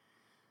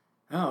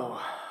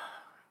Oh,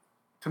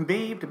 to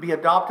me, to be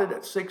adopted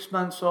at 6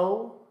 months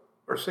old,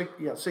 or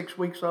 6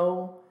 weeks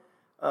old,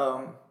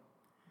 um,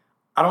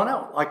 I don't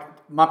know. Like,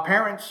 my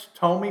parents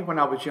told me when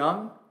I was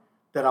young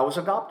that I was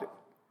adopted.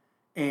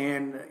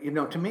 And,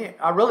 to me,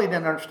 I really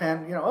didn't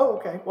understand, oh,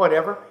 okay,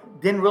 whatever.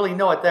 Didn't really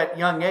know at that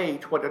young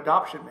age what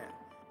adoption meant.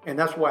 And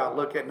that's why I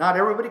look at not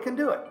everybody can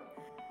do it.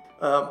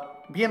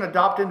 Being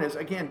adopted is,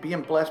 again,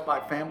 being blessed by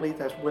a family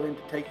that's willing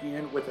to take you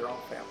in with their own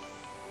family.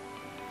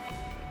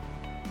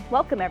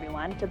 Welcome,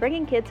 everyone, to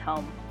Bringing Kids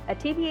Home, a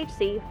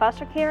TBHC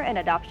foster care and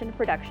adoption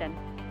production.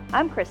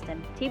 I'm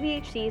Kristen,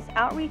 TBHC's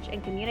Outreach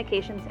and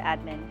Communications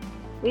Admin.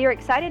 We are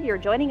excited you're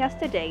joining us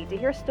today to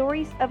hear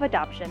stories of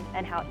adoption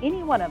and how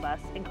any one of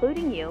us,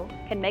 including you,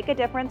 can make a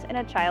difference in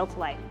a child's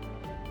life.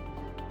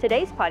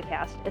 Today's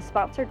podcast is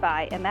sponsored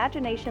by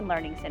Imagination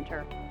Learning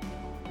Center.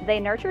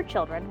 They nurture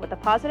children with a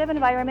positive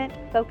environment,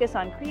 focus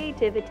on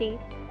creativity,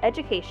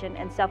 education,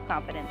 and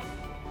self-confidence,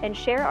 and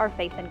share our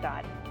faith in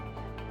God.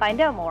 Find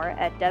out more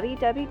at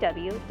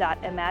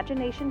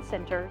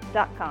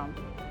www.imaginationcenter.com.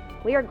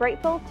 We are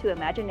grateful to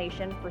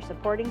Imagination for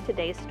supporting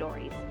today's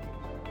stories.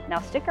 Now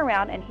stick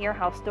around and hear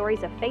how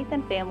stories of faith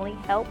and family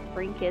help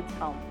bring kids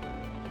home.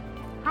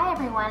 Hi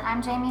everyone,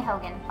 I'm Jamie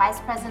Hogan, Vice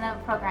President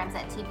of Programs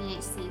at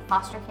TBHC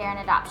Foster Care and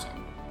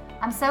Adoption.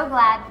 I'm so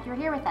glad you're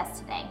here with us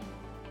today.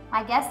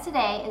 My guest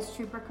today is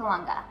Trooper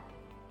Kalunga.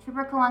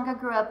 Trooper Kalunga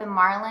grew up in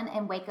Marlin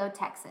and Waco,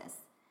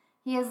 Texas.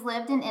 He has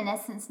lived in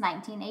Ennis since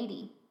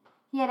 1980.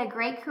 He had a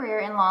great career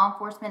in law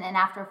enforcement and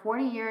after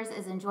 40 years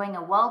is enjoying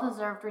a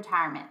well-deserved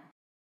retirement.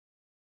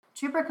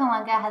 Trooper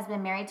Kalunga has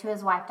been married to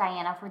his wife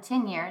Diana for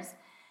 10 years,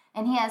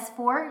 and he has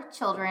 4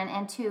 children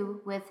and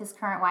 2 with his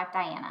current wife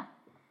Diana.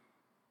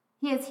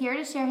 He is here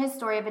to share his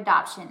story of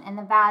adoption and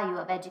the value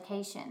of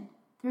education.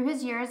 Through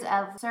his years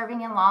of serving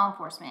in law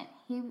enforcement,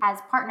 he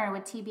has partnered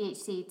with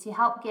TBHC to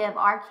help give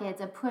our kids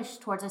a push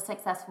towards a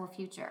successful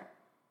future.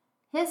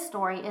 His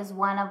story is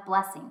one of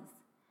blessings.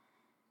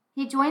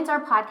 He joins our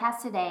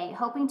podcast today,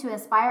 hoping to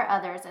inspire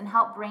others and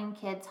help bring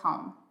kids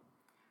home.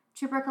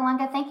 Trooper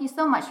Kalunga, thank you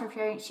so much for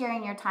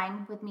sharing your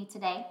time with me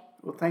today.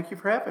 Well, thank you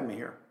for having me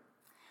here.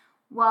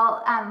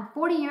 Well,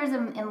 40 years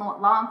in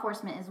law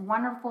enforcement is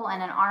wonderful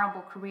and an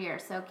honorable career.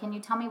 So can you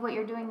tell me what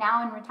you're doing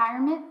now in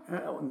retirement?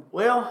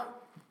 Well,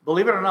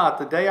 believe it or not,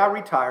 the day I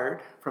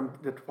retired from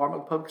the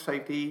Department of Public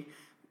Safety,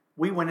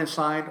 we went and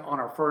signed on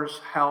our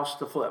first house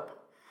to flip.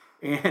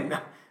 And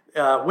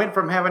went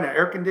from having an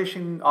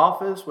air-conditioned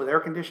office with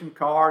air-conditioned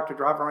car to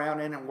drive around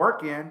in and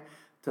work in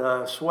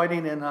to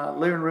sweating in a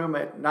living room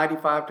at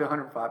 95 to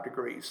 105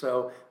 degrees.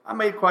 So I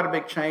made quite a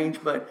big change,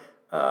 but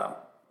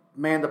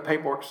man, the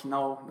paperwork's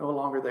no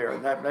longer there,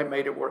 and that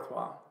made it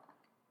worthwhile.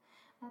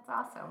 That's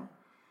awesome.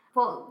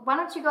 Well, why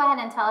don't you go ahead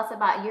and tell us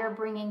about your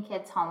Bringing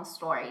Kids Home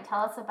story.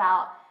 Tell us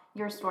about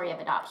your story of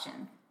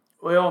adoption.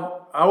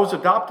 Well, I was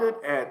adopted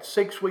at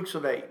 6 weeks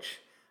of age.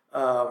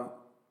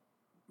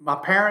 My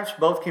parents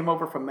both came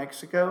over from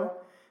Mexico,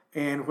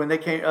 and when they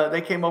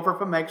came over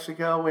from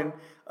Mexico and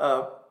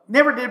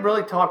never did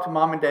really talk to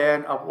mom and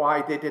dad of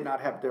why they did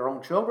not have their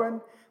own children,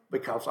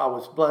 because I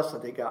was blessed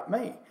that they got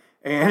me.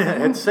 And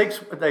at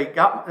 6, they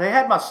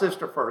had my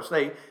sister first.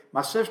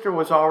 My sister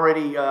was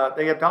already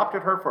they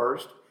adopted her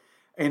first,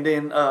 and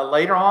then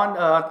later on,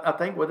 I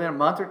think within a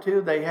month or two,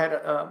 they had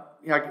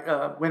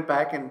went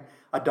back and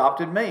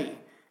adopted me.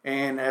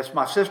 And as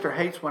my sister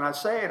hates when I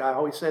say it, I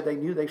always said they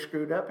knew they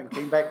screwed up and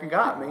came back and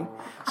got me.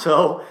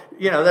 So,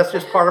 that's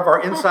just part of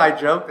our inside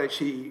joke that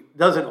she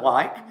doesn't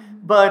like.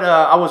 But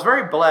I was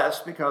very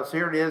blessed because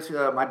here it is.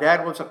 My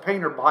dad was a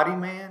painter body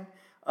man.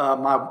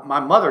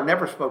 My mother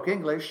never spoke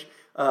English.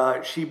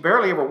 She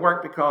barely ever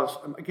worked because,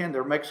 again,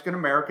 they're Mexican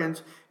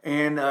Americans.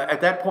 And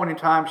at that point in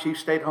time, she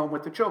stayed home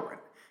with the children.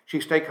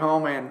 She stayed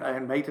home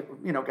and made,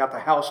 got the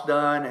house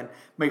done and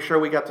made sure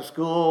we got to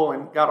school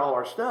and got all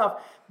our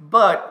stuff.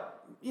 But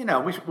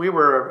we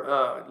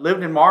were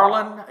lived in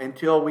Marlin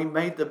until we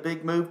made the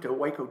big move to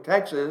Waco,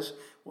 Texas,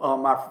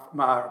 my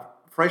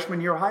freshman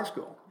year of high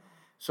school.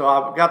 So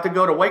I got to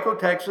go to Waco,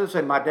 Texas,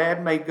 and my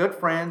dad made good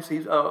friends.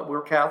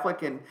 We're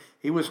Catholic, and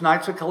he was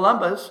Knights of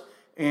Columbus.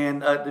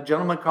 And the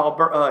gentleman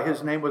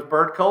his name was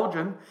Bird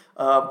Colgan.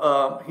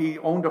 He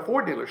owned a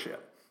Ford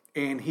dealership,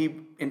 and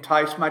he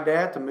enticed my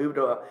dad to move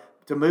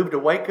to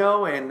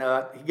Waco, and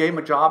he gave him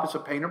a job as a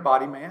painter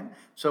body man.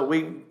 So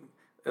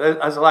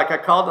I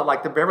called it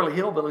like the Beverly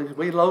Hillbillies.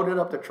 We loaded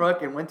up the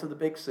truck and went to the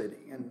big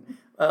city. And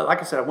like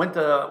I said, I went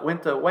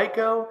to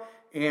Waco,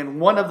 and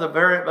one of the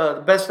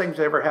the best things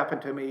that ever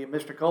happened to me,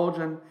 Mr.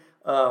 Colgan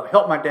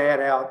helped my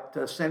dad out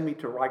to send me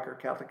to Riker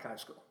Catholic High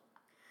School.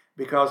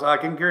 Because I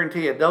can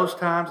guarantee you, at those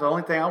times, the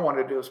only thing I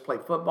wanted to do was play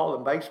football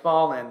and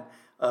baseball and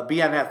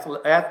be an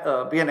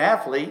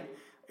athlete.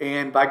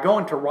 And by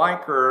going to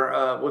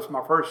Riker was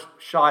my first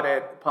shot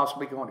at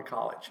possibly going to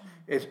college.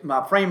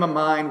 My frame of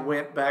mind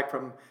went back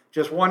from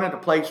just wanting to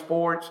play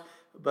sports,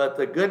 but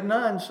the good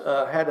nuns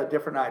had a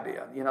different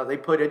idea. They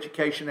put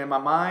education in my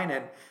mind,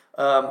 and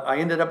I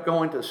ended up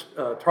going to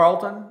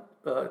Tarleton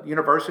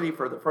University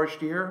for the first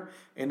year,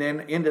 and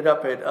then ended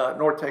up at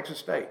North Texas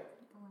State.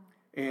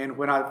 And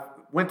when I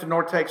went to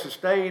North Texas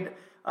State.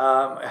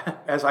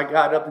 As I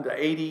got up into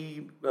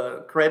 80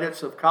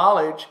 credits of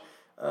college,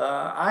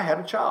 I had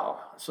a child.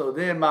 So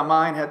then my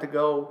mind had to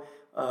go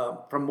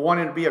from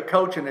wanting to be a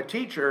coach and a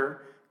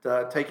teacher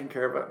to taking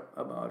care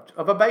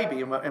of a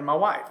baby and my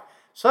wife.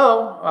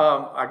 So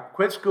I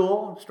quit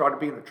school, started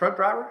being a truck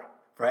driver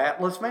for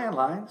Atlas Van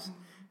Lines.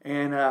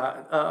 And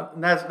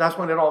that's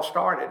when it all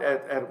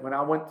started. When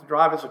I went to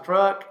drive as a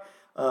truck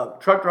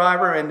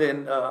driver, and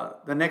then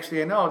the next thing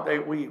you know,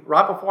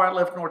 right before I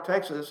left North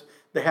Texas,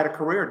 they had a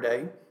career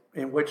day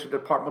in which the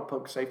Department of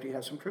Public Safety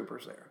had some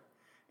troopers there.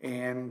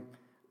 And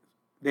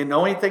didn't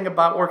know anything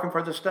about working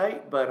for the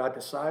state, but I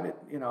decided,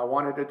 I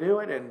wanted to do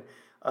it, and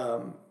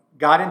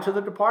got into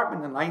the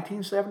department in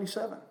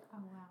 1977. Oh,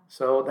 wow.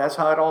 So that's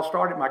how it all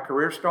started. My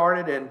career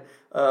started, and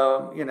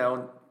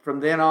from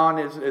then on,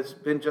 it's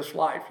been just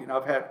life.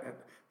 I've had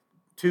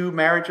 2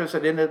 marriages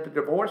that ended in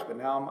divorce, but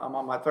now I'm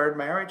on my 3rd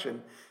marriage,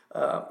 and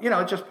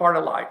it's just part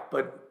of life.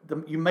 But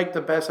you make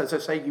the best, as I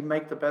say, you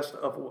make the best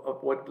of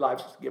what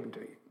life's given to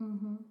you.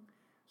 Mm-hmm.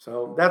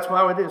 So that's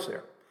how it is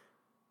there.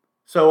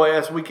 So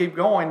as we keep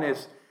going,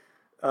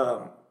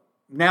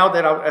 now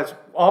that as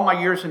all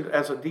my years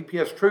as a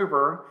DPS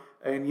trooper,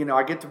 and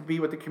I get to be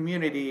with the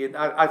community, and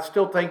I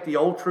still think the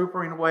old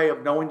trooper in a way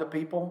of knowing the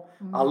people.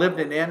 Mm-hmm. I lived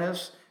in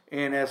Ennis.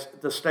 And as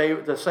the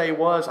say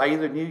was, I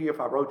either knew you if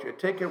I wrote you a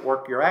ticket,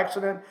 worked your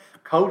accident,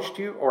 coached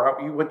you, or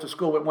you went to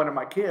school with one of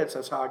my kids.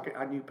 That's how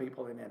I knew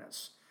people in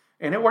Ennis.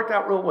 And it worked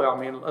out real well. I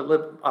mean,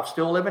 I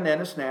still live in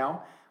Ennis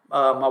now.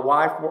 My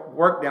wife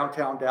worked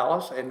downtown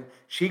Dallas, and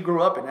she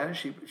grew up in Ennis.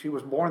 She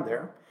was born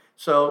there.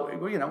 So,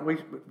 we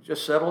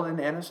just settled in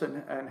Ennis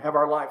and have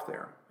our life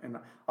there. And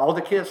all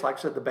the kids, like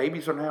I said, the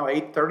babies are now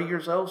 30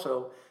 years old,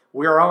 so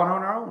we are all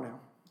on our own now.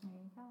 There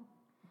you go.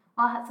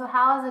 Well, so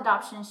how has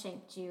adoption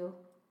shaped you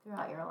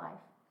throughout your life?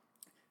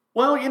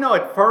 Well,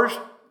 at first,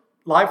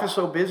 life is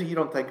so busy you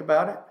don't think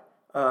about it.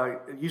 I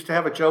used to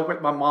have a joke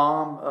with my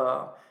mom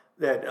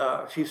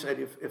that she said,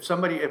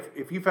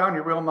 if you found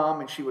your real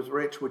mom and she was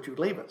rich, would you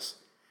leave us?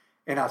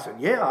 And I said,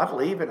 yeah, I'd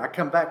leave, and I'd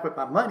come back with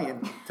my money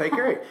and take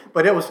care of you.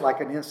 But it was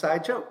like an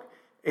inside joke.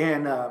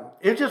 And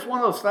it's just one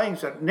of those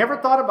things that never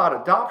thought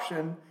about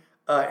adoption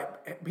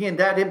being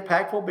that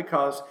impactful,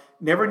 because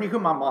never knew who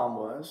my mom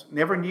was,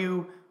 never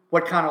knew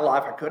what kind of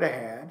life I could have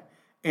had.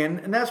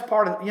 And that's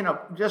part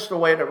of, just the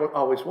way it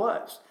always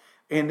was.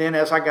 And then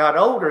as I got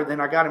older, then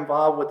I got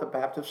involved with the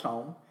Baptist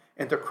home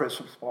and the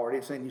Christmas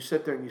parties. And you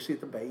sit there and you see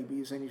the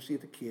babies and you see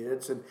the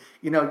kids. And,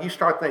 you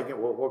start thinking,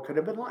 well, what could it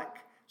have been like?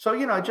 So,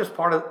 just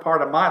part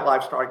of my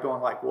life started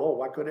going like, whoa,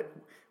 what could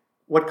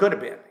have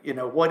been?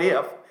 What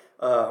if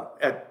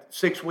at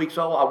 6 weeks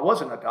old I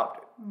wasn't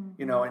adopted?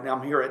 Mm-hmm. And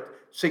I'm here at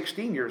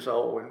 16 years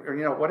old,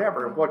 or,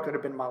 whatever. And what could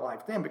have been my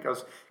life then?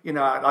 Because,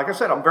 like I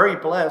said, I'm very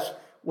blessed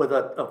with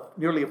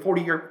nearly a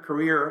 40-year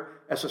career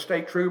as a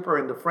state trooper,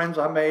 and the friends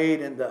I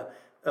made, and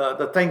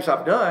the things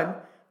I've done.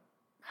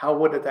 How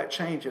would that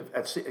change if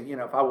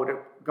I would have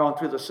gone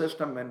through the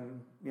system,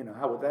 and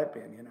how would that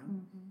been? Mm-hmm.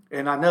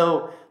 And I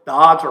know the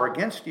odds are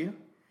against you.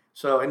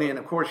 So, and then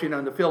of course, in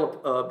the field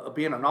of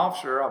being an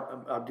officer,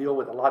 I deal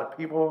with a lot of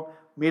people,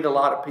 meet a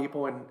lot of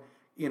people, and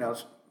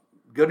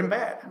good and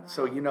bad. Right.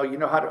 So you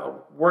know how to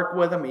work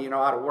with them, and you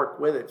know how to work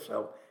with it.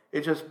 So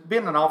it's just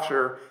being an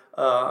officer,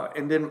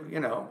 and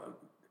then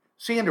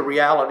seeing the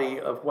reality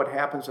of what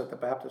happens at the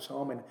Baptist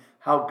home and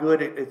how good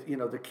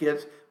the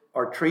kids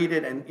are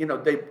treated, and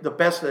the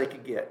best they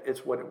could get.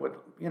 It's what it would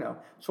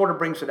sort of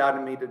brings it out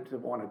in me to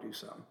want to do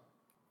something.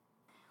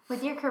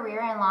 With your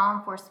career in law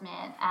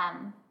enforcement,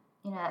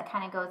 that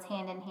kind of goes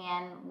hand in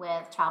hand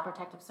with Child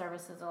Protective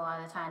Services a lot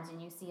of the times,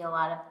 and you see a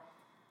lot of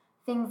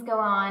things go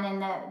on in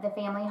the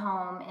family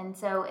home. And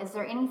so is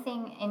there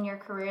anything in your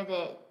career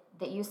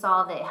that you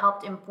saw that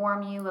helped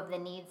inform you of the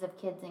needs of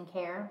kids in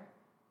care?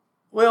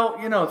 Well,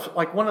 it's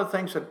like one of the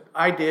things that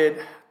I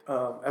did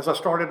as I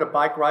started a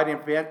bike riding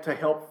event to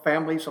help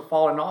families of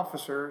fallen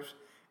officers,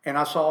 and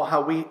I saw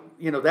how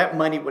that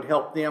money would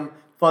help them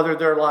further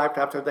their life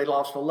after they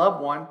lost a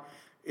loved one.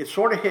 It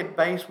sort of hit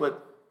base with,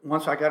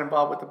 once I got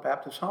involved with the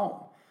Baptist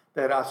home,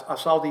 that I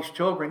saw these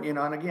children,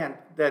 and again,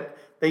 that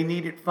they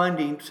needed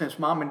funding since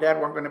mom and dad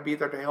weren't going to be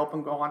there to help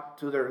them go on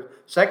to their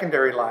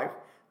secondary life.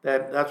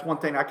 That's one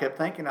thing I kept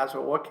thinking. I said,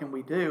 what can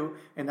we do?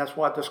 And that's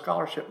why the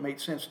scholarship made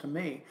sense to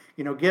me.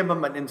 Give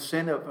them an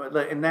incentive.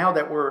 And now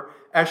that we're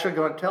actually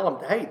going to tell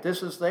them, hey,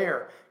 this is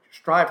there.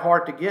 Strive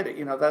hard to get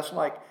it. That's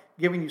like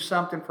giving you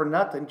something for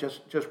nothing.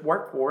 Just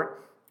work for it.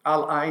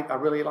 I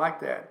really like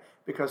that.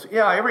 Because,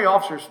 every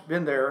officer's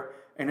been there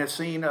and has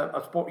seen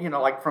a sport,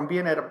 like from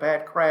being at a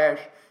bad crash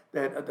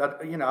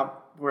that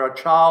where a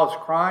child's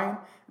crying.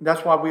 And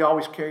that's why we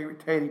always carry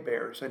teddy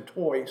bears and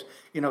toys,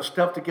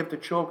 stuff to give the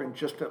children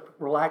just to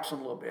relax them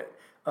a little bit.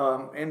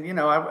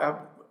 I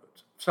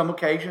some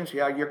occasions,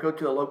 you go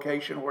to a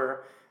location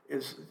where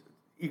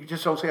you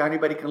just don't see how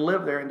anybody can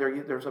live there, and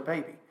there's a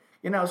baby.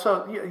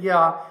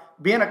 So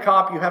being a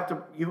cop, you have to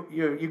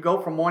you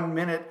go from 1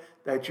 minute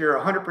that you're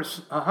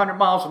 100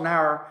 miles an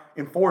hour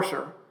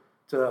enforcer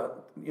to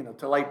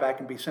lay back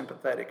and be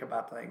sympathetic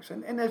about things,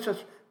 and it's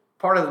just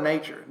part of the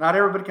nature. Not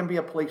everybody can be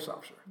a police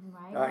officer.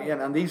 Right.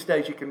 And these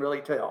days you can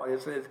really tell.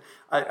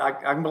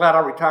 I'm glad I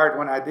retired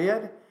when I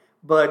did,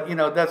 but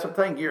that's the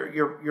thing.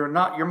 You're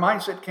not, your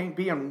mindset can't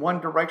be in one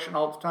direction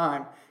all the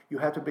time. You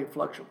have to be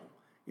flexible.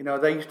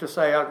 They used to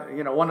say,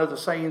 one of the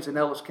sayings in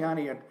Ellis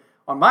County and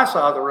on my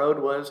side of the road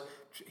was,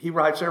 he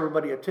writes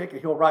everybody a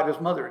ticket, he'll write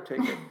his mother a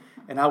ticket.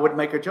 And I would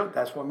make a joke,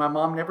 that's why my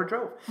mom never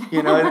drove.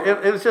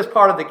 It was just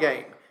part of the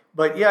game.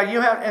 But yeah,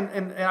 you have,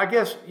 and I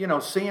guess,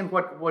 seeing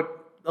what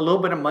a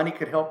little bit of money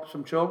could help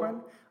some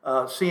children,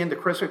 seeing the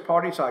Christmas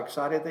parties, how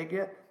excited they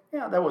get,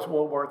 yeah, that was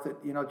well worth it.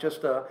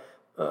 Just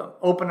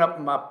open up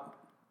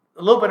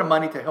a little bit of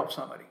money to help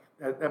somebody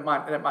that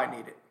might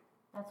need it.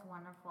 That's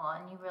wonderful,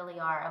 and you really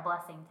are a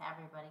blessing to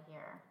everybody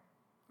here.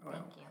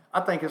 Thank you. I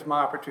think it's my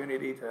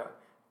opportunity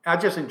I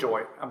just enjoy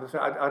it.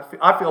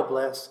 I feel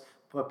blessed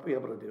to be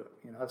able to do it.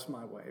 That's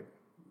my way.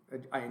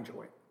 I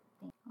enjoy it.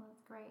 Well,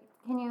 that's great.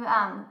 Can you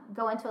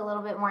go into a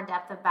little bit more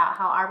depth about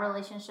how our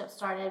relationship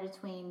started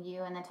between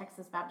you and the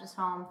Texas Baptist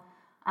Home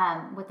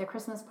with the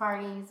Christmas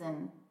parties?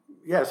 And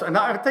yes, and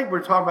I think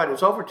we're talking about it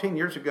was over 10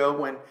 years ago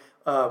when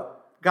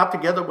got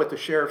together with the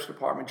sheriff's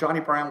department. Johnny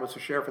Brown was the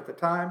sheriff at the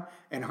time,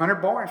 and Hunter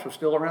Barnes was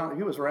still around.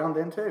 He was around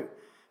then too.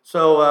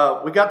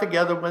 So we got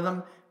together with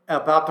them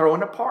about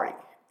throwing a party,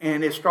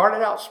 and it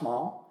started out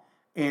small,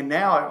 and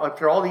now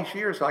after all these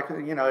years,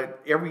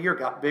 every year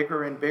got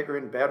bigger and bigger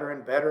and better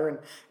and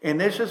better,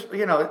 and this is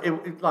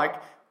it like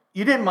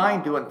you didn't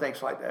mind doing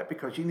things like that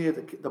because you knew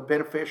the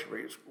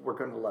beneficiaries were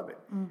going to love it.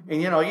 Mm-hmm.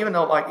 And even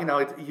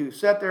though you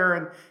sit there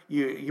and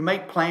you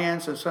make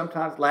plans and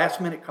sometimes last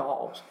minute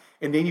calls.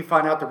 And then you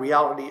find out the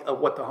reality of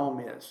what the home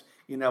is.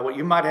 You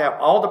might have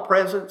all the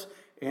presents,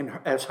 and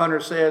as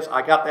Hunter says,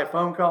 I got that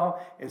phone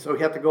call, and so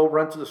he had to go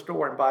run to the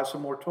store and buy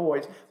some more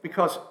toys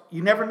because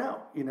you never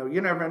know.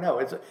 You never know.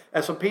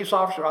 As a peace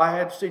officer, I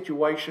had a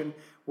situation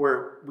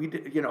where we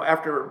did,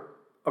 after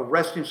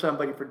arresting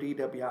somebody for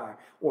DWI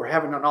or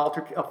having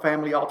a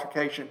family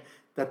altercation,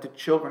 that the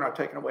children are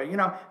taken away.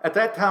 At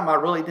that time,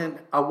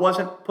 I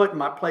wasn't put in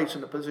my place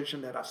in the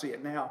position that I see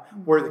it now,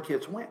 where the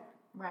kids went.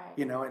 Right.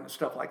 And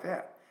stuff like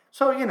that.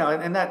 So,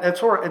 and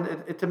that's sort of,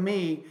 and to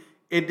me,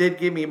 it did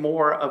give me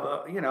more of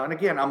a, and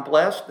again, I'm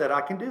blessed that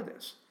I can do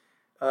this.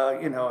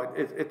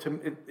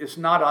 It's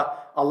not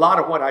a lot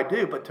of what I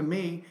do, but to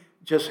me,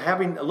 just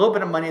having a little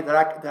bit of money that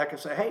I can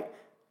say, hey,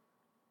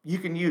 you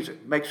can use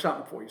it, make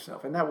something for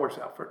yourself. And that works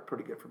out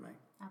pretty good for me.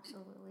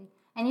 Absolutely.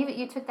 And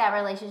you took that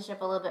relationship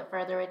a little bit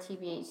further with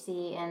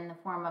TBHC in the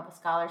form of a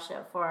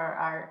scholarship for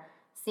our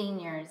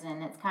seniors,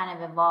 and it's kind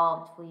of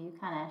evolved. Will you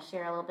kind of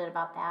share a little bit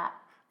about that?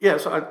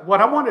 Yes,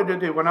 what I wanted to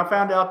do when I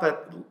found out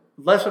that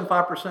less than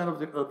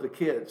 5% of the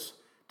kids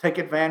take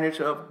advantage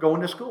of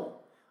going to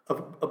school,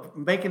 of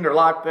making their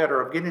life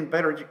better, of getting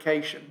better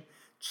education,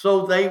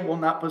 so they will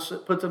not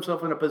put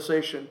themselves in a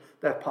position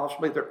that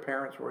possibly their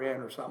parents were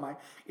in or something.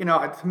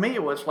 To me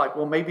it was like,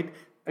 well, maybe,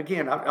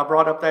 again, I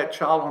brought up that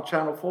child on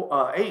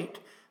Channel 8,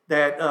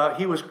 that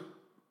he was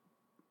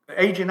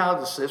aging out of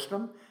the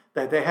system,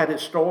 that they had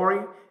his story.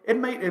 It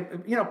made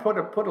it,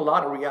 put a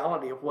lot of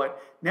reality of what,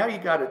 now you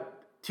got a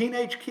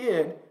teenage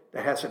kid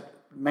that has to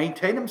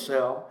maintain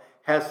himself,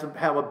 has to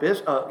have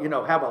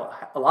have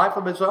a life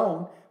of his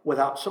own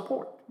without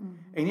support.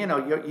 Mm-hmm.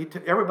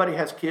 And everybody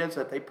has kids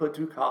that they put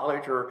through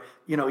college or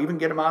even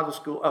get them out of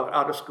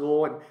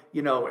school, and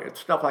and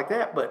stuff like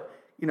that. But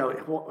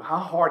how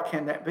hard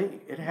can that be?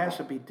 It has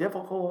to be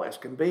difficult as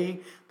can be.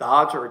 The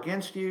odds are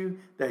against you.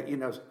 That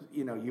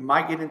you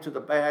might get into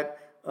the bad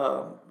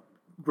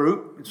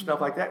group and stuff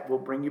like that. Will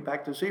bring you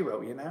back to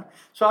zero.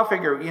 So I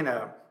figure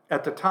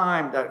at the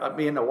time that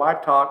me and the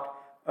wife talked,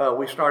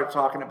 we started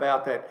talking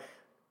about that,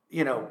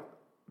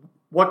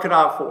 what could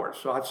I afford?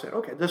 So I said,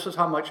 okay, this is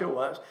how much it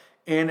was.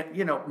 And,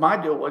 my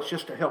deal was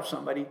just to help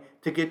somebody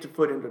to get the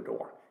foot in the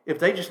door. If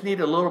they just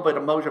need a little bit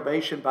of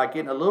motivation by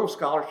getting a little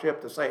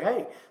scholarship to say,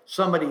 hey,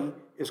 somebody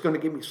is going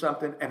to give me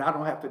something and I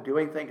don't have to do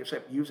anything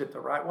except use it the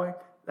right way,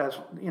 that's,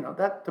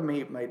 that to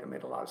me made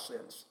a lot of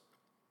sense.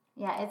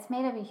 Yeah, it's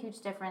made a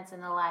huge difference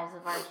in the lives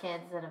of our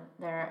kids that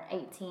are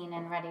 18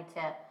 and ready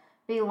to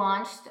be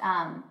launched.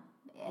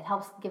 It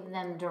helps give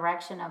them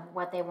direction of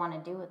what they want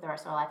to do with the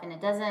rest of their life. And it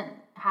doesn't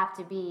have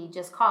to be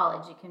just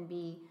college. It can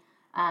be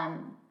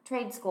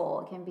trade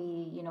school. It can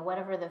be,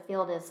 whatever the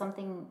field is,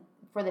 something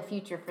for the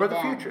future for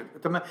them. For the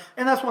future.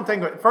 And that's one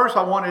thing. At first,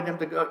 I wanted them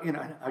to go,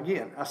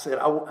 again, I said,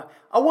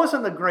 I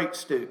wasn't a great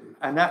student.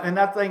 And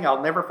that thing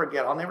I'll never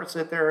forget. I'll never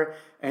sit there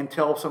and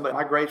tell somebody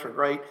my grades were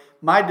great.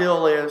 My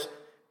deal is,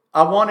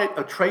 I wanted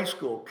a trade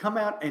school. Come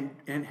out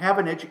and have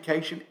an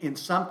education in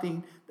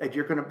something that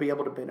you're going to be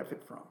able to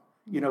benefit from.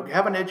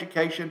 Have an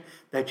education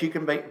that you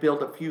can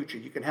build a future.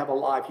 You can have a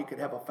life. You can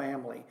have a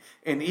family.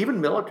 And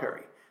even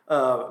military.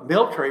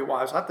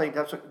 Military-wise, I think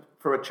that's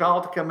for a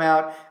child to come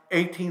out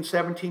 18,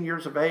 17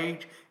 years of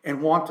age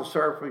and want to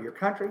serve for your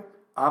country,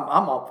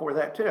 I'm all for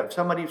that too. If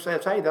somebody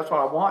says, hey, that's what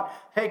I want.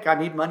 Hey, I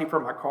need money for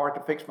my car to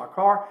fix my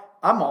car.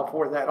 I'm all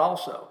for that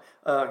also.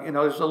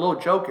 There's a little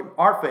joke in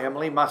our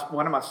family.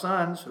 One of my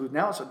sons, who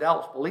now is a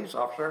Dallas police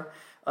officer,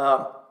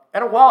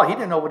 at a while, he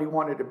didn't know what he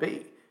wanted to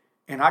be.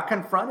 And I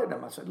confronted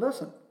him. I said,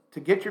 listen, to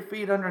get your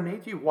feet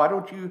underneath you, why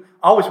don't you,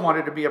 I always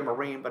wanted to be a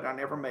Marine, but I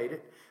never made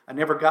it. I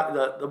never got,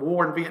 the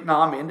war in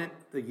Vietnam ended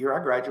the year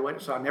I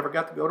graduated, so I never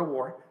got to go to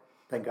war,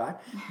 thank God.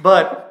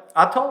 But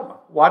I told him,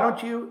 why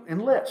don't you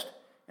enlist?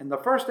 And the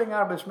first thing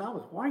out of his mouth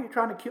was, why are you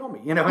trying to kill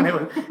me? You know,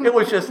 and it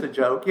was just a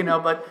joke, you know,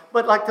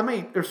 but like to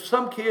me, there's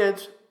some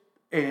kids,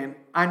 and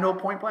I know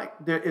point blank,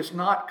 it's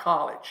not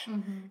college.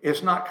 Mm-hmm.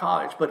 It's not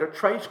college, but a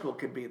trade school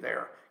could be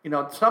there. You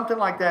know, something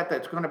like that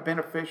that's going to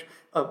benefit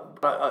an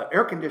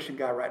air conditioning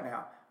guy right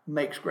now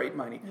makes great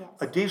money. Yes.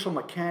 A diesel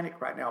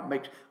mechanic right now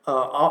makes,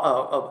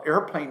 an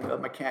airplane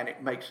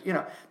mechanic makes, you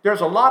know,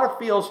 there's a lot of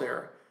fields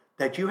there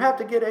that you have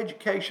to get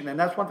education. And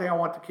that's one thing I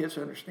want the kids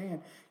to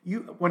understand.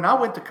 When I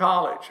went to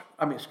college,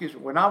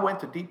 when I went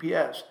to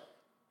DPS,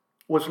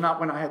 was not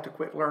when I had to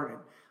quit learning.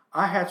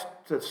 I had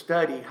to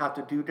study how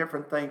to do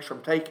different things,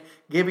 from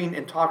giving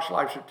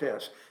intoxilizer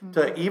tests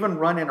to even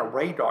running a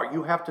radar.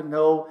 You have to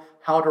know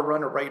how to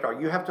run a radar.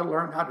 You have to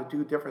learn how to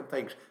do different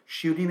things.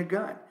 Shooting a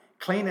gun,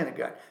 cleaning a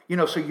gun. You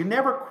know, so you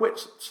never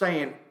quit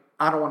saying,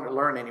 I don't want to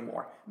learn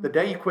anymore. The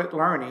day you quit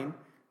learning,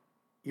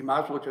 you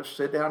might as well just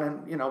sit down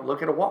and, you know,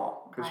 look at a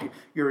wall, because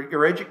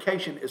your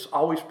education is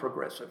always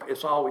progressive.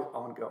 It's always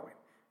ongoing.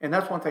 And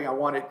that's one thing I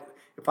wanted.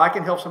 If I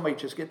can help somebody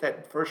just get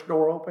that first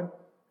door open,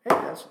 hey,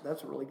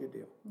 that's a really good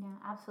deal. Yeah,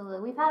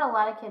 absolutely. We've had a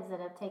lot of kids that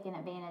have taken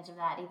advantage of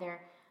that.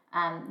 Either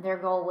their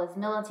goal was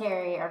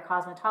military or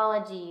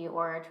cosmetology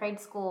or a trade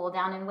school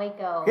down in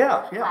Waco.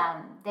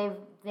 Yeah.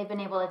 They've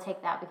been able to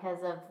take that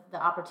because of the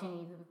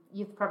opportunity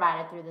you've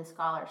provided through the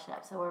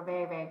scholarship. So we're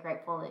very, very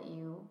grateful that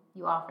you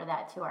offer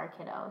that to our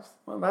kiddos.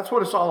 Well, that's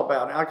what it's all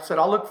about. Like I said,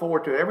 I look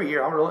forward to it every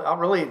year. I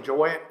really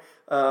enjoy it.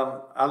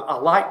 I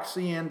like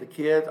seeing the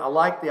kids.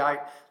 Like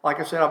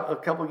I said, a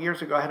couple of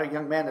years ago, I had a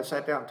young man that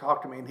sat down and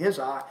talked to me, and his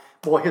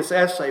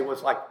essay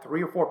was like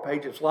 3 or 4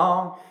 pages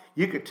long.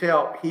 You could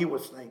tell he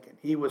was thinking.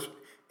 He was,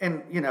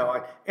 and you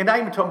know, and I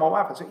even told my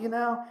wife, I said, you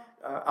know,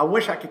 I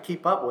wish I could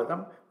keep up with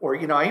him. Or,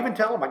 you know, I even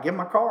tell them, I give them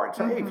a card,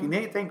 say, hey, if you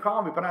need anything,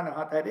 call me, but I know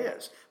how that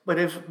is. But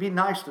it'd be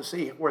nice to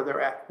see where they're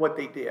at, what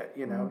they did,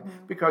 you know,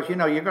 because, you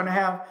know, you're going to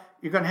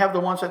have the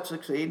ones that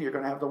succeed, and you're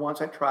going to have the ones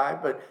that try,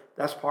 but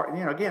that's part,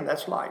 you know, again,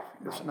 that's life.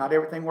 It's not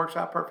everything works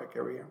out perfect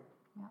every year.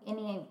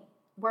 Any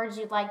words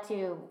you'd like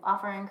to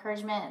offer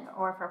encouragement,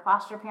 or for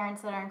foster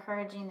parents that are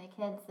encouraging the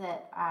kids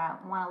that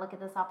want to look at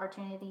this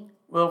opportunity?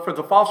 Well, for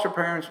the foster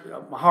parents,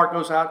 my heart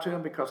goes out to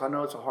them, because I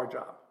know it's a hard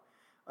job.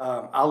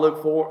 I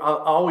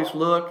always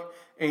look,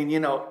 and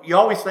you know, you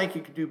always think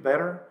you could do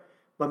better,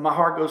 but my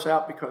heart goes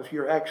out because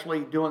you're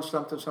actually doing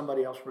something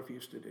somebody else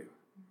refused to do,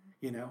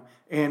 you know.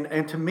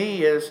 And to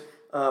me is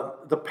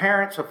the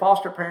parents, the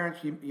foster parents,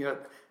 you know,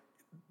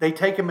 they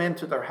take them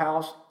into their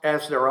house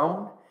as their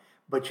own,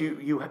 but to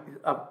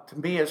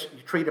me is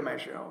you treat them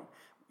as your own.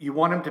 You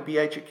want them to be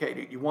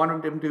educated. You want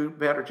them to do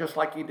better, just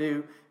like you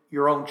do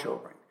your own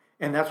children.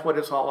 And that's what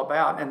it's all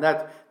about. And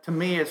that, to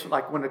me, is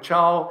like when a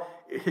child,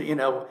 you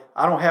know,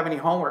 I don't have any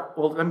homework.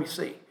 Well, let me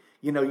see.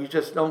 You know, you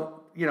just don't,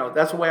 you know,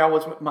 that's the way I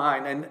was with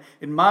mine. And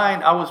in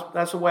mine,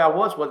 that's the way I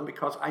wasn't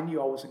because I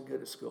knew I wasn't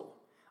good at school.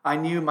 I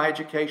knew my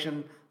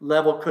education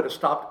level could have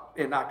stopped,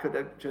 and I could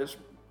have just,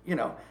 you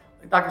know,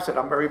 like I said,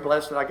 I'm very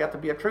blessed that I got to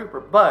be a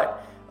trooper.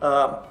 But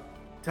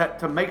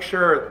to make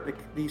sure that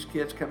these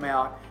kids come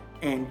out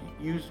and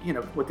use, you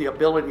know, with the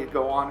ability to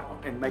go on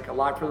and make a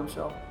life for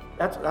themselves,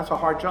 that's a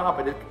hard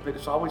job, but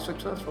it's always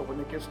successful when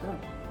it gets done.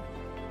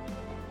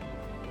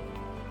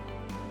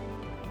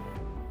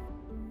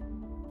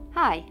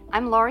 Hi,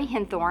 I'm Laurie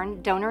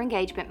Henthorn, Donor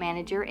Engagement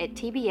Manager at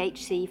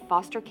TBHC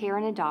Foster Care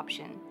and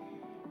Adoption.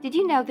 Did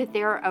you know that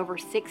there are over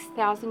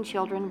 6,000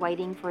 children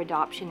waiting for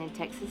adoption in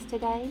Texas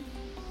today?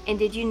 And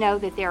did you know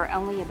that there are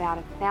only about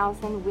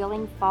 1,000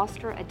 willing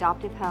foster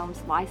adoptive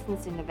homes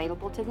licensed and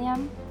available to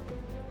them?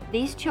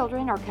 These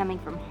children are coming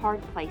from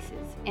hard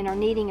places and are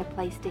needing a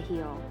place to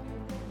heal.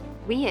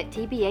 We at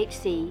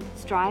TBHC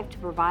strive to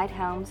provide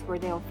homes where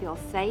they'll feel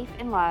safe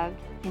and loved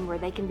and where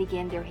they can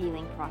begin their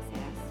healing process.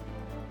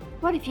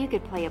 What if you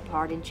could play a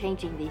part in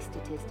changing these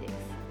statistics?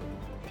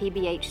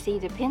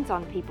 TBHC depends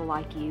on people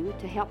like you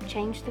to help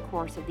change the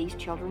course of these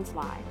children's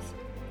lives.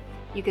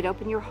 You could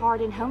open your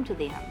heart and home to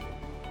them,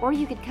 or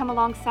you could come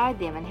alongside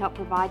them and help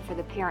provide for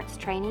the parents'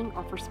 training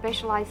or for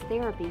specialized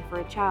therapy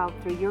for a child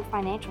through your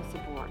financial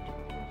support.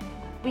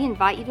 We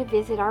invite you to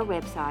visit our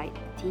website,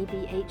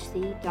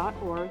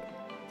 tbhc.org,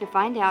 to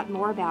find out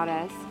more about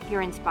us,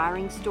 hear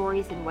inspiring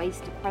stories and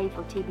ways to pray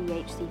for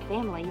TBHC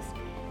families,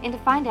 and to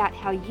find out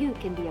how you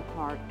can be a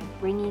part of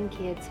bringing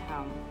kids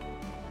home.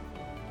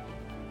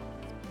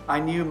 I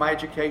knew my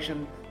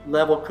education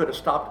level could have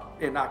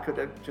stopped, and I could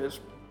have just,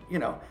 you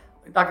know,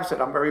 like I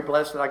said, I'm very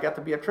blessed that I got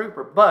to be a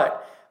trooper,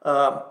 but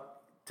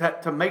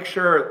to make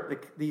sure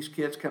that these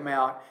kids come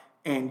out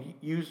and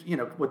use, you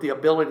know, with the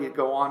ability to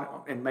go on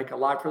and make a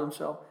life for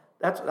themselves,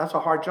 that's a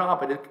hard job,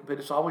 but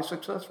it's always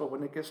successful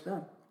when it gets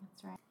done.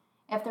 That's right.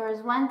 If there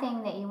was one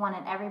thing that you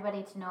wanted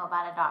everybody to know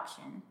about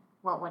adoption,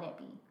 what would it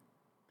be?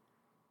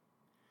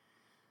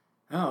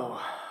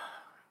 Oh,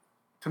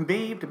 to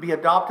me, to be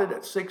adopted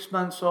at 6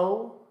 months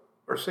old,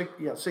 or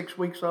 6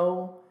 weeks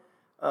old,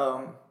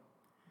 I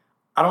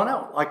don't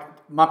know. Like,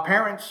 my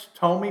parents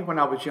told me when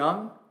I was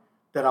young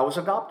that I was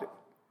adopted.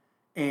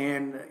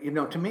 And,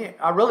 to me,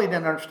 I really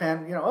didn't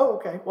understand, oh,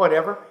 okay,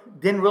 whatever.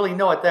 Didn't really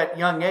know at that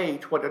young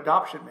age what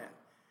adoption meant.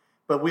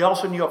 But we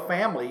also knew a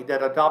family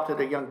that adopted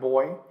a young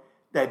boy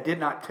that did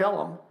not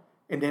tell him.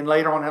 And then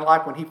later on in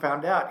life, when he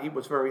found out, he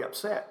was very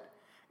upset.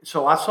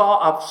 So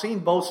I've seen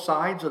both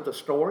sides of the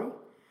story.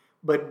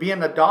 But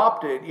being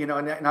adopted,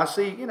 and I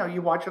see,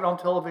 you watch it on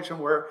television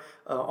where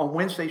on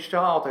Wednesday's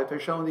Child that they're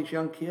showing these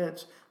young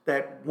kids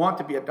that want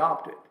to be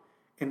adopted.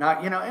 And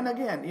not, and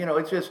again,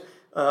 it's just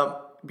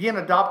being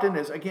adopted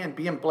is, again,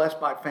 being blessed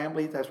by a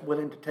family that's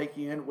willing to take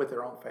you in with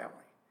their own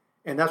family.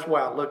 And that's why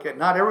I look at,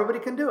 not everybody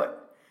can do it.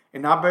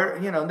 And not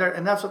very,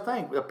 and that's the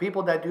thing. The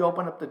people that do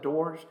open up the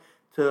doors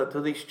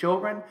to these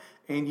children,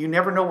 and you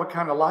never know what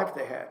kind of life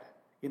they had.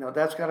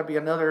 That's got to be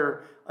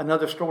another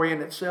story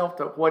in itself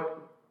to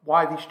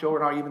why these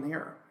children are even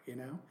here,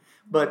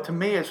 But to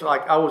me, it's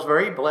like I was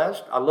very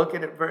blessed. I look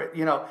at it very,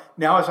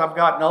 now as I've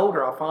gotten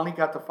older, I finally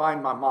got to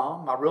find my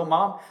mom, my real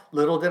mom.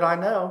 Little did I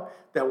know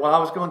that while I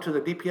was going to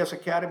the DPS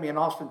Academy in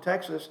Austin,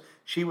 Texas,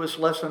 she was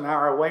less than an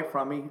hour away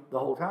from me the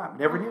whole time.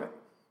 Never knew it.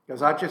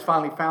 Because I just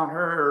finally found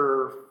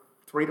her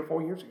 3 to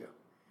 4 years ago.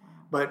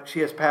 But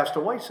she has passed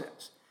away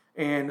since.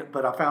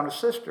 But I found a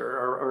sister,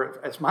 or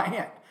as my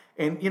aunt.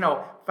 And,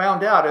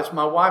 found out, as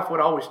my wife would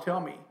always tell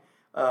me,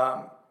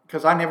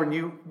 because I never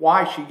knew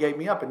why she gave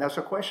me up. And that's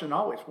a question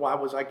always. Why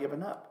was I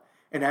given up?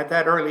 And at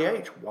that early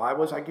age, why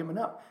was I given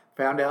up?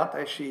 Found out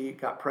that she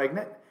got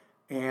pregnant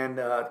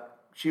and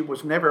she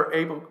was never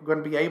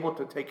going to be able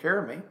to take care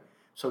of me.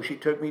 So she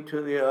took me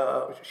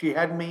to she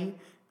had me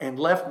and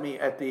left me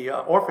at the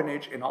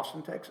orphanage in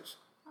Austin, Texas.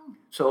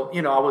 So,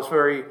 I was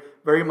very,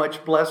 very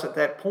much blessed at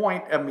that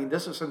point. I mean,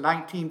 this is in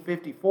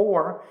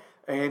 1954.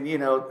 And,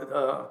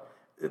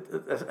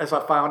 as I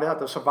found out,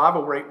 the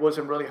survival rate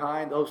wasn't really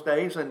high in those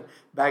days. And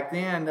back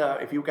then,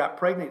 if you got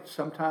pregnant,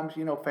 sometimes,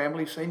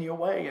 families send you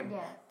away and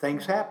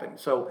things happen.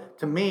 So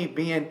to me,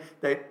 being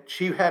that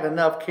she had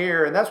enough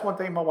care, and that's one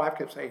thing my wife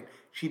kept saying,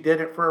 she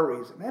did it for a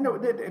reason. And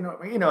it did,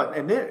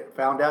 and then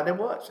found out it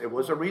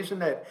was a reason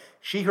that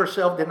she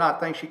herself did not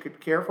think she could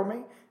care for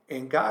me.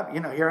 And God,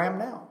 here I am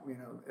now,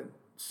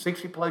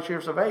 60 plus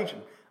years of age,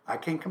 and I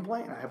can't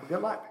complain. I have a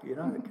good life,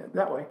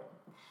 that way.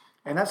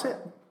 And that's it.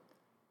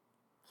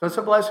 So it's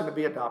a blessing to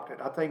be adopted.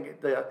 I think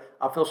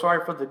I feel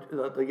sorry for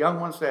the young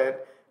ones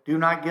that do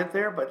not get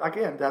there. But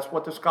again, that's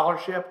what the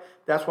scholarship,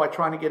 that's why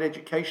trying to get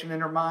education in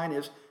their mind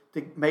is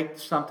to make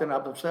something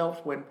of themselves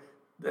when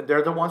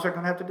they're the ones that are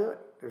going to have to do it.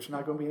 There's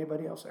not going to be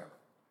anybody else there.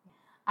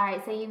 All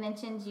right, so you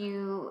mentioned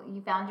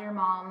you found your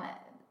mom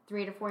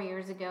 3 to 4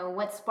 years ago.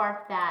 What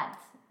sparked that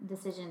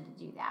decision to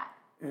do that?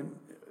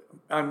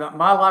 And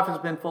my life has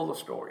been full of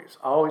stories.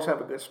 I always have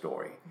a good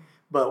story.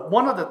 But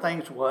one of the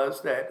things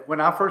was that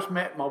when I first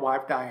met my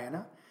wife,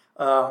 Diana,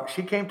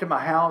 she came to my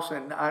house,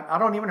 and I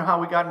don't even know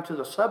how we got into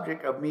the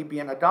subject of me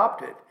being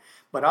adopted,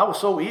 but I was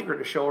so eager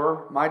to show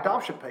her my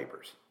adoption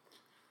papers.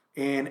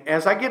 And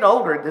as I get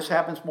older, this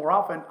happens more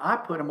often, I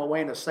put them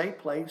away in a safe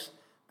place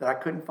that I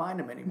couldn't find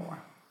them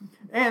anymore.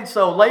 And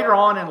so later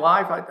on in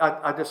life,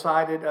 I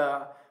decided,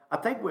 I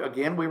think,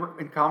 we were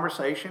in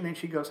conversation, and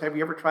she goes, have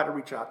you ever tried to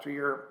reach out to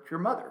your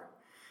mother?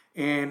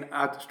 And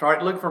I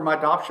started looking for my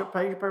adoption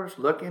papers,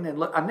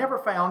 I never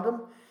found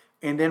them.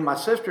 And then my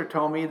sister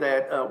told me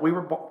that we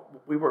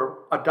were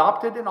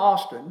adopted in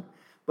Austin,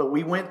 but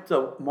we went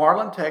to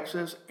Marlin,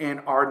 Texas,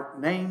 and our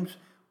names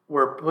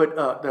were put,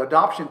 the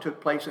adoption took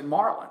place in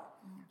Marlin.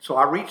 So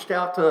I reached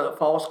out to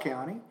Falls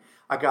County.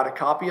 I got a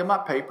copy of my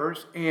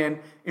papers. And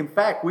in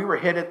fact, we were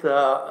headed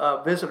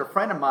to visit a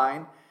friend of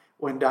mine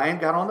when Diane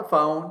got on the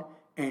phone,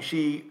 and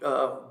she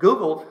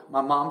Googled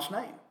my mom's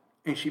name,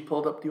 and she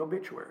pulled up the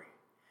obituary.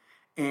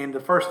 And the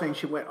first thing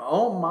she went,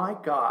 oh my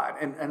God.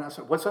 And I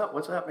said, what's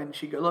up? And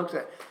she looks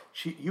at,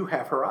 you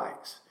have her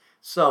eyes.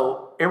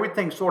 So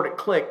everything sort of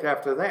clicked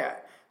after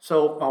that.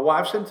 So my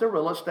wife's into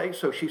real estate,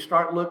 so she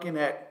started looking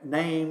at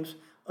names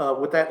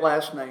with that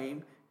last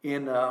name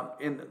in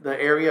the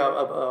area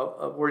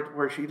of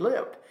where she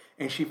lived.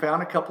 And she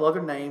found a couple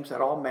other names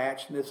that all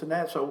matched and this and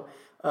that. So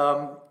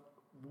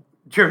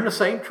during the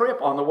same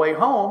trip on the way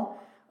home,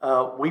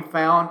 we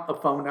found a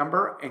phone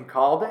number and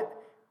called it.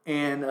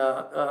 And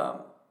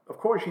of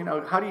course,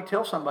 how do you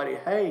tell somebody,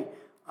 hey,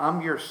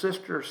 I'm your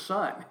sister's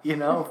son,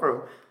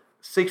 from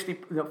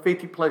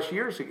 50 plus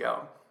years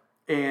ago.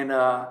 And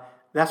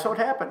that's what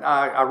happened.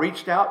 I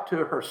reached out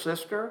to her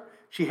sister.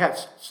 She had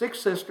 5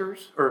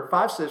 sisters.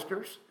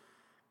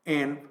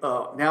 And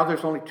now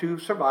there's only 2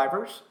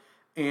 survivors.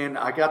 And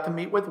I got to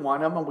meet with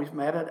one of them. We've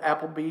met at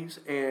Applebee's.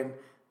 And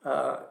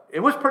it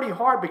was pretty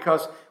hard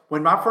because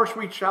when I first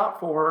reached out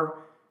for her,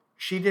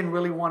 she didn't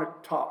really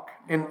want to talk.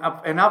 And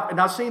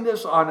I've seen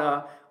this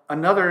on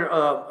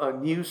another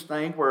news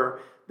thing where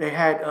they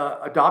had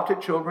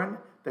adopted children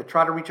that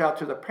tried to reach out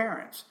to the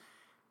parents.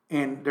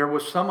 And there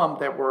was some of them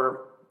that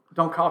were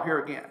don't call here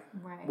again.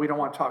 Right. We don't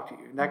want to talk to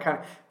you. And that kind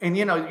of, and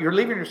you're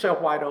leaving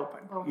yourself wide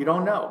open. You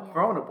don't know,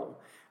 vulnerable.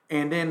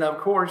 And then of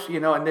course,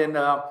 and then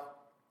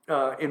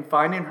in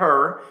finding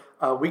her,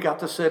 we got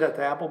to sit at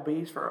the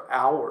Applebee's for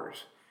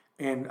hours.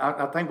 And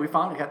I think we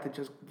finally had to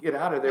just get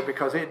out of there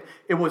because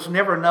it was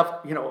never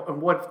enough,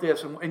 and what's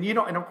this? And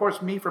and of course,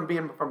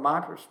 from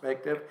my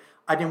perspective,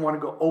 I didn't want to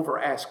go over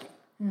asking.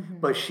 Mm-hmm.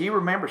 But she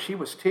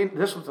was 10,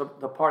 this was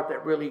the part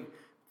that really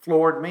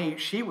floored me.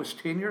 She was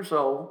 10 years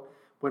old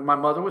when my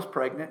mother was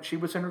pregnant. She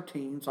was in her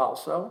teens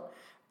also.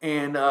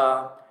 And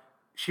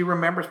she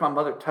remembers my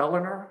mother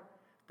telling her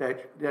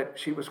that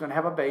she was going to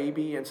have a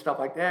baby and stuff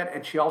like that.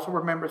 And she also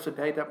remembers the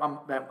day that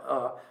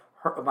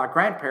my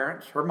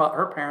grandparents,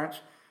 her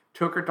parents,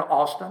 took her to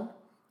Austin,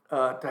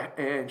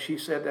 and she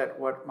said that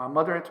what my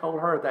mother had told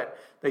her, that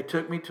they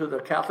took me to the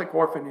Catholic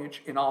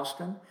orphanage in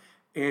Austin,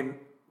 and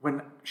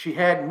when she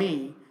had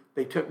me,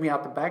 they took me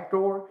out the back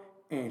door,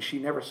 and she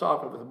never saw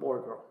if it was a boy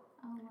or girl,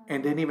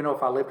 and didn't even know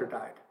if I lived or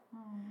died.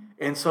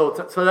 And so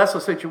that's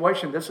the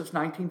situation. This is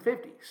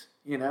 1950s,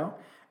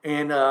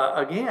 and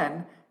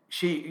again,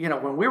 she,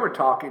 when we were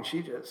talking,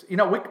 she just, we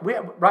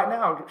right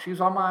now,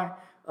 she's on my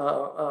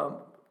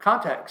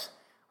contacts.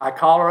 I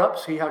call her up,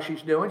 see how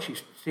she's doing.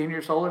 She's 10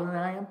 years older than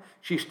I am.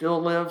 She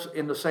still lives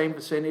in the same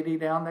vicinity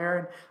down there.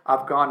 And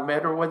I've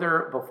met her with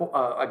her before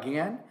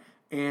again.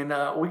 And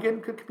we get in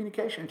good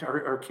communication.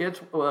 Her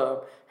kids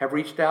have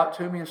reached out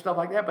to me and stuff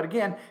like that. But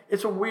again,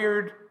 it's a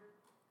weird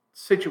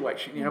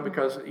situation,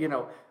 because,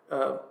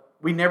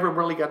 we never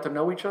really got to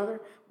know each other.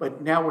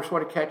 But now we're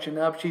sort of catching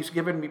up. She's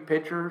given me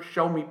pictures,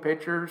 shown me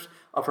pictures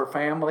of her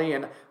family.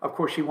 And, of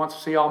course, she wants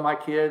to see all my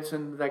kids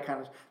and that kind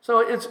of stuff. So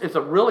it's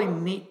a really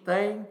neat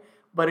thing.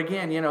 But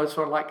again, it's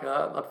sort of like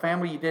a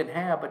family you didn't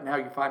have, but now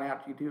you find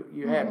out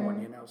you had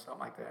one, something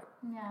like that.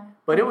 Yeah.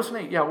 But it was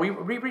neat. Yeah, we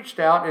reached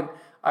out, and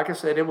like I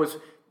said, it was,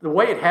 the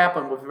way it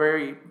happened was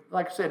very,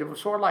 like I said, it was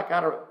sort of like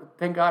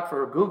thank God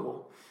for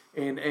Google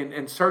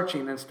and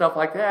searching and stuff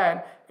like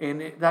that.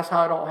 And that's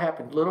how it all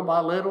happened, little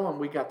by little, and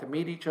we got to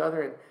meet each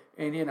other.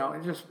 And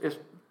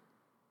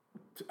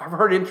I've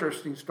heard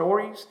interesting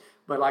stories.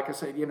 But like I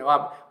said,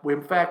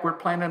 in fact, we're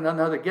planning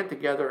another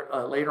get-together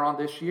later on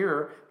this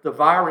year. The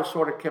virus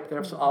sort of kept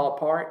us all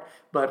apart,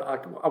 but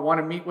I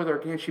want to meet with her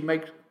again. She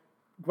makes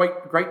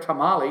great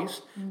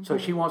tamales, so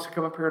she wants to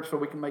come up here so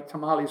we can make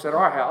tamales at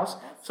our house.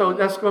 So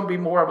that's going to be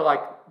more of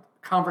like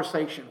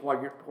conversation while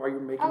you're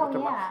making the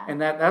tamales.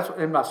 Yeah.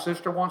 And my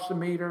sister wants to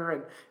meet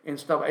her and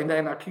stuff. And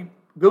then I keep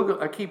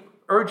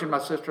urging my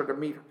sister to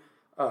meet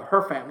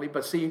her family.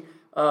 But see.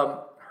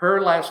 Her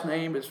last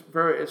name is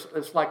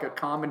it's like a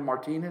common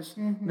Martinez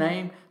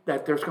name,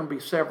 that there's going to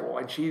be several,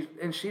 and she's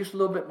a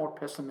little bit more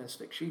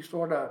pessimistic. She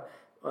sort of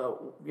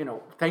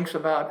thinks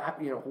about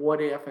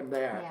what if and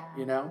that,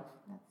 That's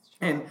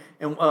true. And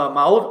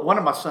one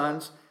of my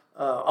sons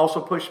also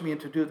pushed me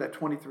into do that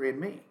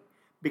 23andMe,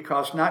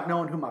 because not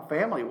knowing who my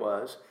family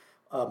was,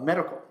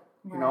 medical,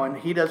 and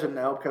he doesn't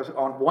know, because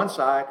on one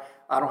side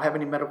I don't have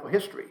any medical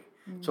history.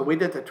 So we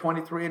did the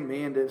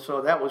 23andMe, and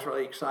so that was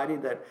really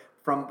exciting. That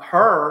from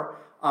her,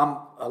 I'm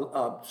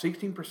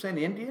 16%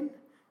 Indian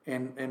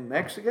and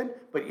Mexican,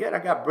 but yet I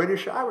got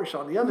British Irish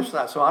on the other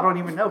side. So I don't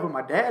even know who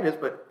my dad is,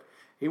 but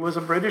he was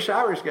a British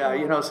Irish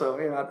guy, So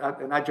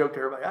I joked to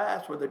everybody,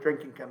 that's where the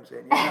drinking comes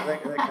in,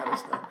 that kind of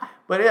stuff.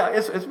 But yeah,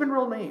 it's been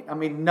real neat. I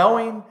mean,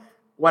 knowing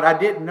what I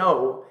didn't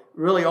know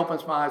really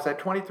opens my eyes. That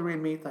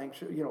 23andMe thing,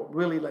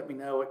 really let me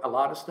know a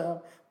lot of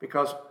stuff,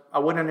 because I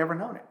would have never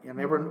known it.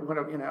 Never would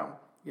have,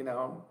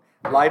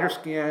 lighter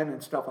skin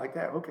and stuff like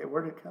that. Okay,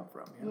 where did it come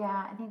from?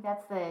 Yeah, I think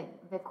that's the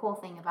cool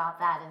thing about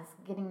that, is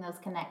getting those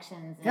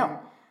connections and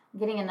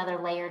getting another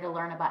layer to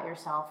learn about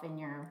yourself and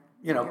your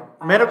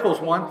medical's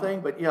one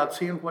thing, but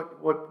seeing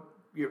what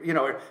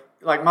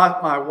like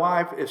my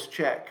wife is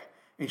Czech,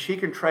 and she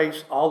can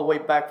trace all the way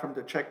back from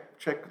the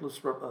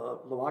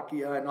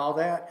Czechoslovakia and all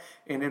that.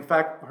 And in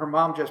fact, her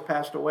mom just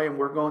passed away, and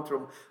we're going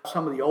through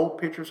some of the old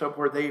pictures of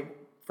where they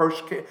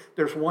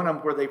there's one of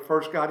them where they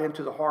first got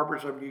into the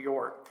harbors of New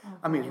York. Okay.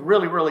 I mean, it's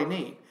really, really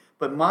neat.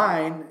 But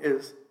mine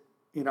is,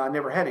 I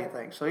never had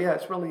anything. So yeah,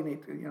 it's really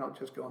neat to,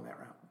 just go on that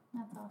route.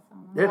 That's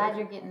awesome. I'm glad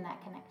you're getting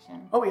that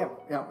connection. Oh yeah.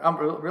 I'm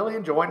really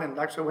enjoying it. And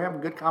like I said, we're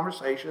having good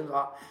conversations.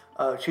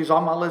 She's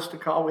on my list to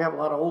call. We have a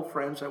lot of old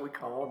friends that we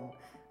call,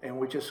 and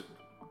we just,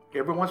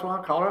 every once in a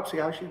while, call her up, see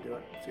how she's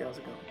doing, see how's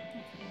it going.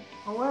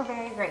 Well, we're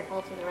very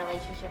grateful to the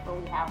relationship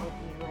that we have with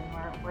you,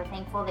 and we're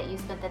thankful that you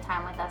spent the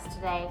time with us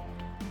today.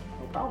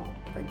 No problem.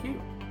 Thank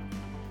you.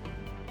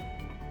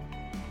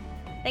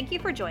 Thank you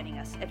for joining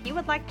us. If you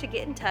would like to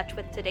get in touch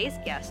with today's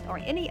guest or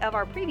any of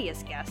our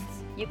previous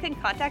guests, you can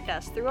contact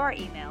us through our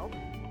email,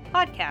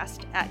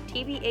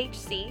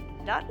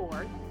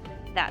 podcast@tbhc.org.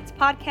 That's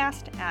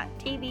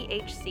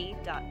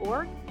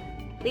podcast@tbhc.org.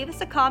 Leave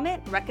us a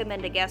comment,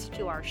 recommend a guest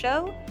to our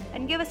show,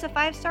 and give us a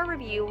 5-star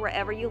review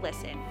wherever you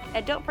listen.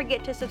 And don't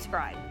forget to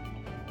subscribe.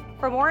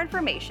 For more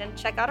information,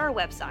 check out our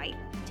website,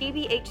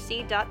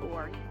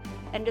 tbhc.org,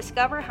 and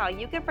discover how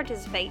you can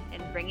participate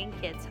in bringing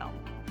kids home.